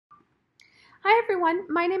Hi everyone,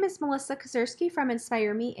 my name is Melissa Kozerski from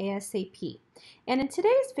Inspire Me ASAP. And in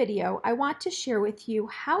today's video, I want to share with you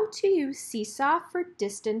how to use Seesaw for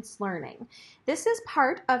distance learning. This is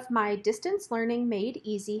part of my Distance Learning Made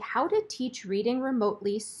Easy How to Teach Reading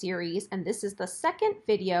Remotely series, and this is the second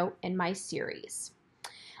video in my series.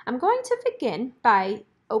 I'm going to begin by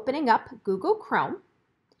opening up Google Chrome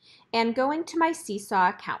and going to my Seesaw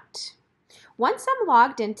account. Once I'm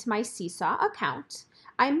logged into my Seesaw account,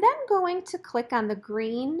 I'm then going to click on the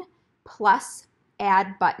green plus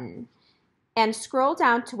add button and scroll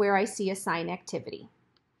down to where I see assign activity.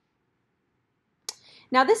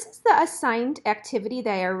 Now this is the assigned activity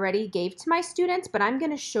that I already gave to my students, but I'm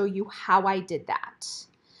going to show you how I did that.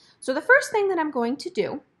 So the first thing that I'm going to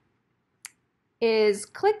do is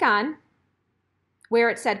click on where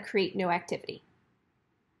it said create new activity.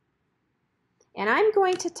 And I'm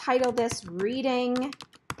going to title this Reading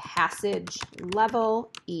Passage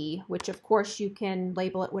Level E, which of course you can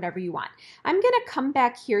label it whatever you want. I'm going to come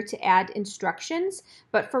back here to add instructions,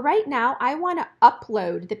 but for right now I want to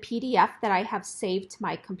upload the PDF that I have saved to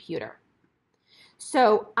my computer.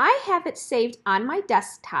 So I have it saved on my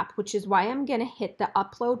desktop, which is why I'm going to hit the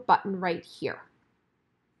upload button right here.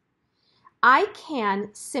 I can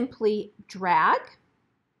simply drag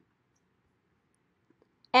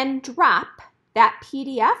and drop that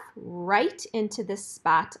PDF right into this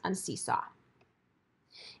spot on Seesaw.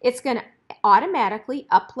 It's going to automatically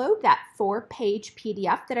upload that 4-page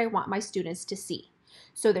PDF that I want my students to see.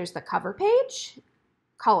 So there's the cover page,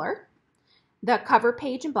 color, the cover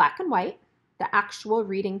page in black and white, the actual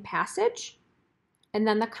reading passage, and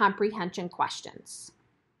then the comprehension questions.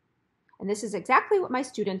 And this is exactly what my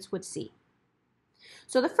students would see.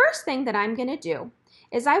 So the first thing that I'm going to do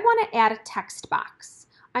is I want to add a text box.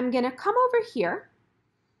 I'm going to come over here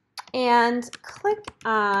and click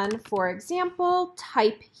on, for example,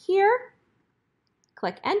 type here,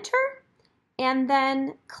 click enter, and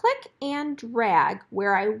then click and drag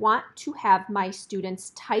where I want to have my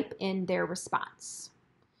students type in their response.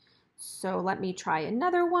 So let me try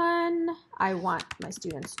another one. I want my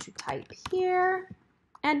students to type here,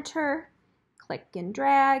 enter, click and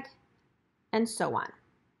drag, and so on.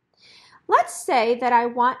 Let's say that I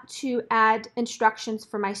want to add instructions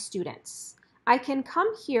for my students. I can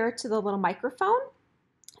come here to the little microphone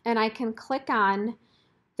and I can click on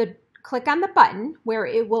the button where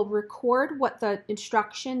it will record what the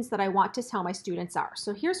instructions that I want to tell my students are.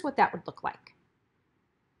 So here's what that would look like.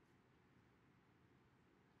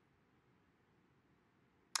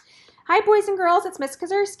 Hi boys and girls, it's Miss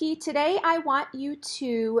Kozerski. Today I want you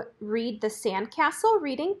to read the Sandcastle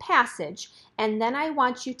reading passage, and then I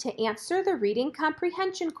want you to answer the reading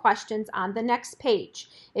comprehension questions on the next page.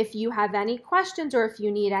 If you have any questions or if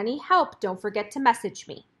you need any help, don't forget to message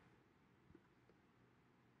me.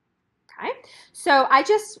 Okay, so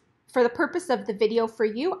for the purpose of the video for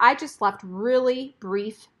you, I just left a really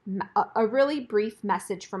brief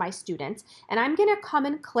message for my students, and I'm going to come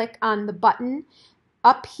and click on the button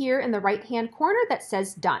up here in the right-hand corner that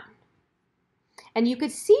says done. And you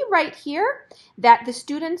could see right here that the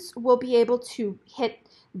students will be able to hit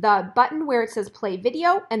the button where it says play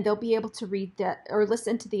video, and they'll be able to read or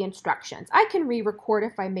listen to the instructions. I can re-record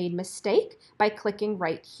if I made a mistake by clicking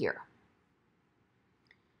right here.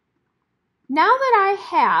 Now that I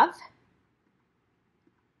have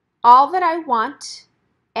all that I want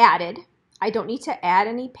added, I don't need to add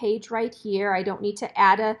any page right here. I don't need to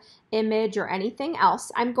add an image or anything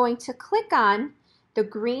else. I'm going to click on the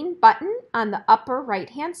green button on the upper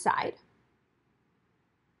right-hand side.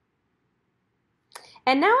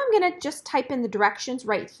 And now I'm going to just type in the directions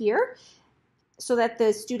right here so that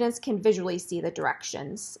the students can visually see the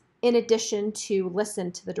directions in addition to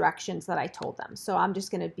listen to the directions that I told them. So I'm just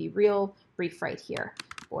going to be real brief right here.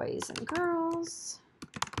 Boys and girls,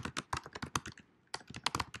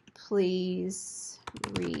 please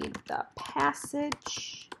read the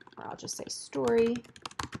passage, or I'll just say story,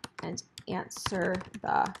 and answer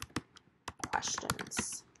the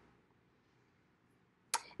questions.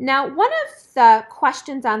 Now, one of the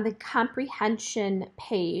questions on the comprehension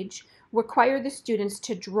page require the students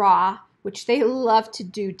to draw, which they love to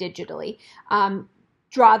do digitally,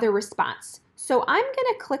 draw their response. So I'm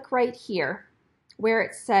going to click right here where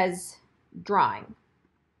it says drawing.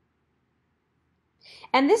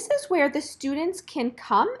 And this is where the students can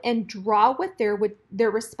come and draw what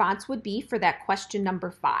their response would be for that question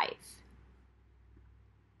number 5.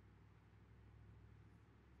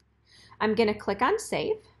 I'm going to click on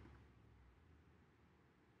save.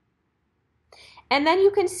 And then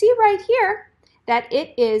you can see right here that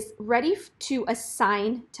it is ready to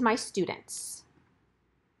assign to my students.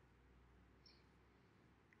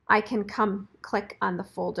 I can come click on the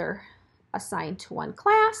folder assigned to one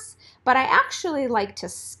class, but I actually like to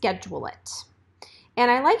schedule it.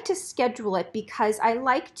 And I like to schedule it because I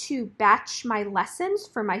like to batch my lessons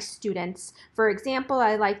for my students. For example,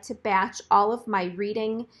 I like to batch all of my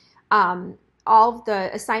reading, all of the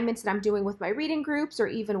assignments that I'm doing with my reading groups or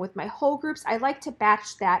even with my whole groups. I like to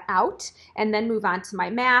batch that out and then move on to my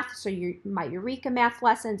math, so my Eureka math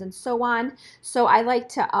lessons and so on. So I like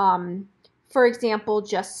to, for example,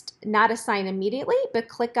 just not assign immediately, but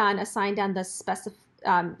click on assigned on the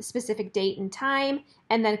specific date and time,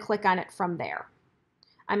 and then click on it from there.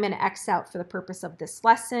 I'm going to X out for the purpose of this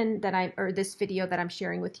lesson or this video that I'm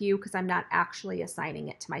sharing with you, because I'm not actually assigning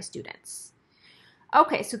it to my students.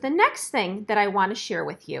 Okay, so the next thing that I want to share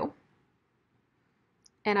with you,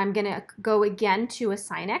 and I'm going to go again to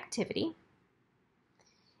assign activity,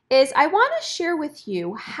 is I want to share with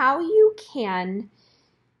you how you can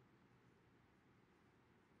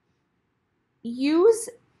use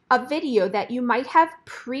a video that you might have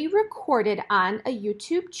pre-recorded on a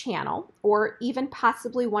YouTube channel, or even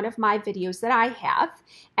possibly one of my videos that I have,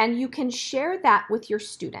 and you can share that with your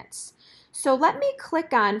students. So let me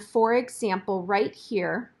click on, for example, right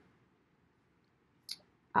here,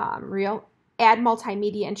 add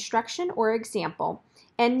multimedia instruction or example,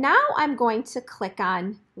 and now I'm going to click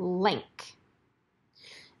on link.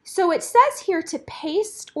 So it says here to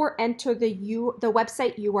paste or enter the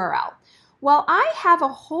website URL. Well, I have a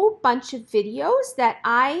whole bunch of videos that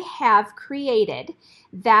I have created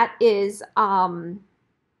that is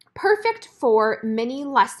perfect for mini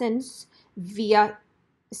lessons via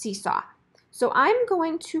Seesaw. So I'm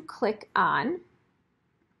going to click on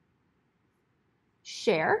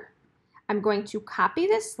share. I'm going to copy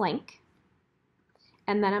this link,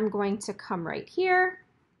 and then I'm going to come right here,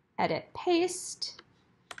 edit, paste,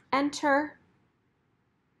 enter,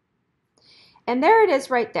 and there it is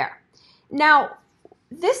right there. Now,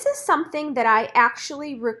 this is something that I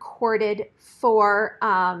actually recorded for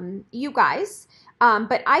you guys,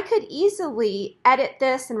 but I could easily edit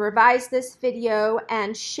this and revise this video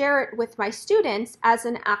and share it with my students as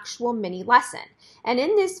an actual mini lesson. And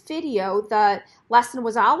in this video, the lesson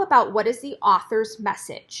was all about what is the author's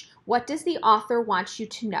message? What does the author want you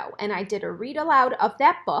to know? And I did a read aloud of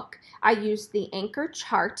that book. I used the anchor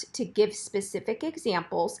chart to give specific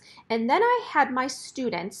examples, and then I had my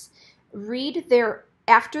students read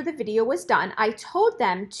after the video was done. I told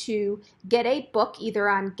them to get a book either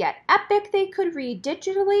on Get Epic they could read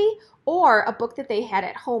digitally, or a book that they had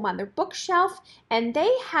at home on their bookshelf, and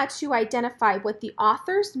they had to identify what the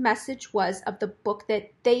author's message was of the book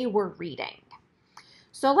that they were reading.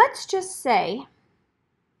 So let's just say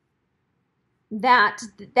that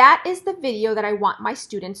is the video that I want my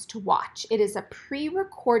students to watch. It is a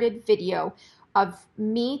pre-recorded video of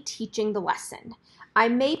me teaching the lesson. I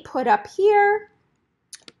may put up here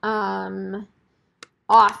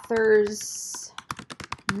author's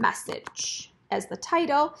message as the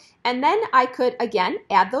title, and then I could again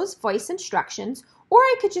add those voice instructions, or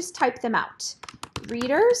I could just type them out.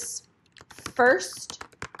 Readers, first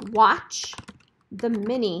watch the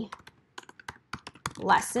mini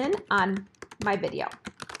lesson on my video.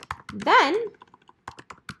 Then,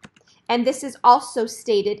 and this is also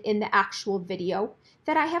stated in the actual video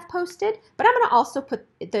that I have posted, but I'm going to also put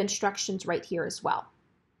the instructions right here as well.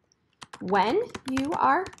 When you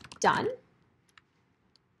are done,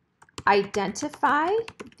 identify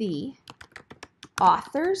the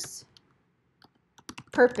author's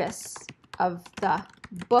purpose of the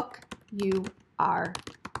book you are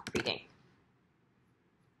reading.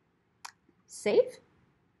 Save.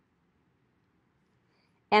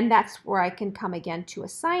 And that's where I can come again to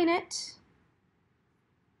assign it,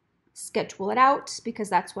 schedule it out, because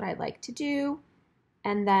that's what I like to do,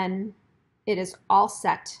 and then it is all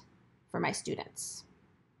set for my students.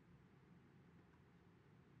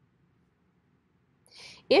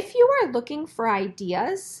 If you are looking for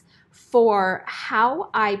ideas for how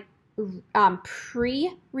I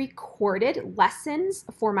pre-recorded lessons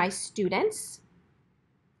for my students,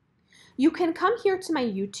 you can come here to my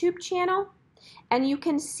YouTube channel and you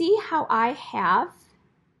can see how I have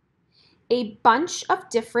a bunch of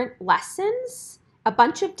different lessons, a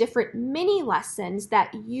bunch of different mini lessons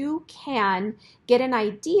that you can get an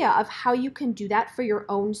idea of how you can do that for your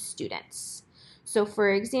own students. So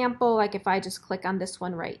for example, like if I just click on this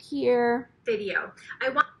one right here, video, I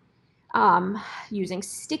want using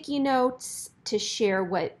sticky notes to share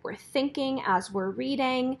what we're thinking as we're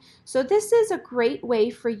reading. So this is a great way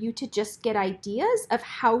for you to just get ideas of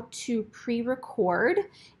how to pre-record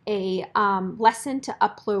a lesson to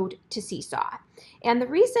upload to Seesaw. And the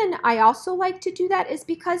reason I also like to do that is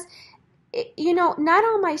because you know, not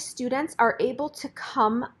all my students are able to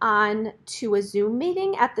come on to a Zoom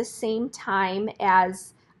meeting at the same time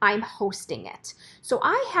as I'm hosting it. So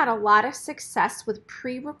I had a lot of success with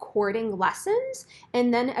pre-recording lessons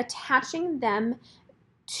and then attaching them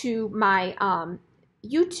to my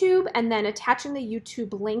YouTube and then attaching the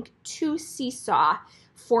YouTube link to Seesaw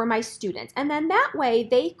for my students. And then that way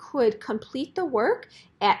they could complete the work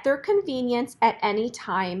at their convenience at any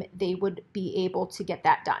time they would be able to get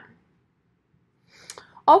that done.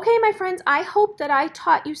 Okay, my friends, I hope that I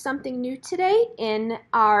taught you something new today in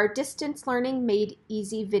our Distance Learning Made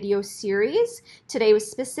Easy video series. Today was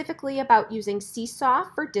specifically about using Seesaw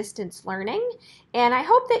for distance learning, and I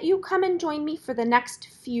hope that you come and join me for the next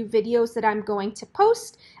few videos that I'm going to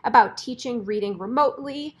post about teaching reading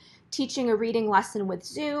remotely, teaching a reading lesson with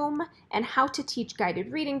Zoom, and how to teach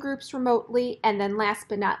guided reading groups remotely, and then last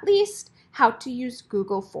but not least, how to use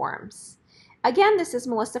Google Forms. Again, this is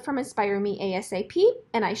Melissa from Inspire Me ASAP,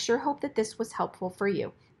 and I sure hope that this was helpful for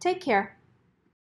you. Take care.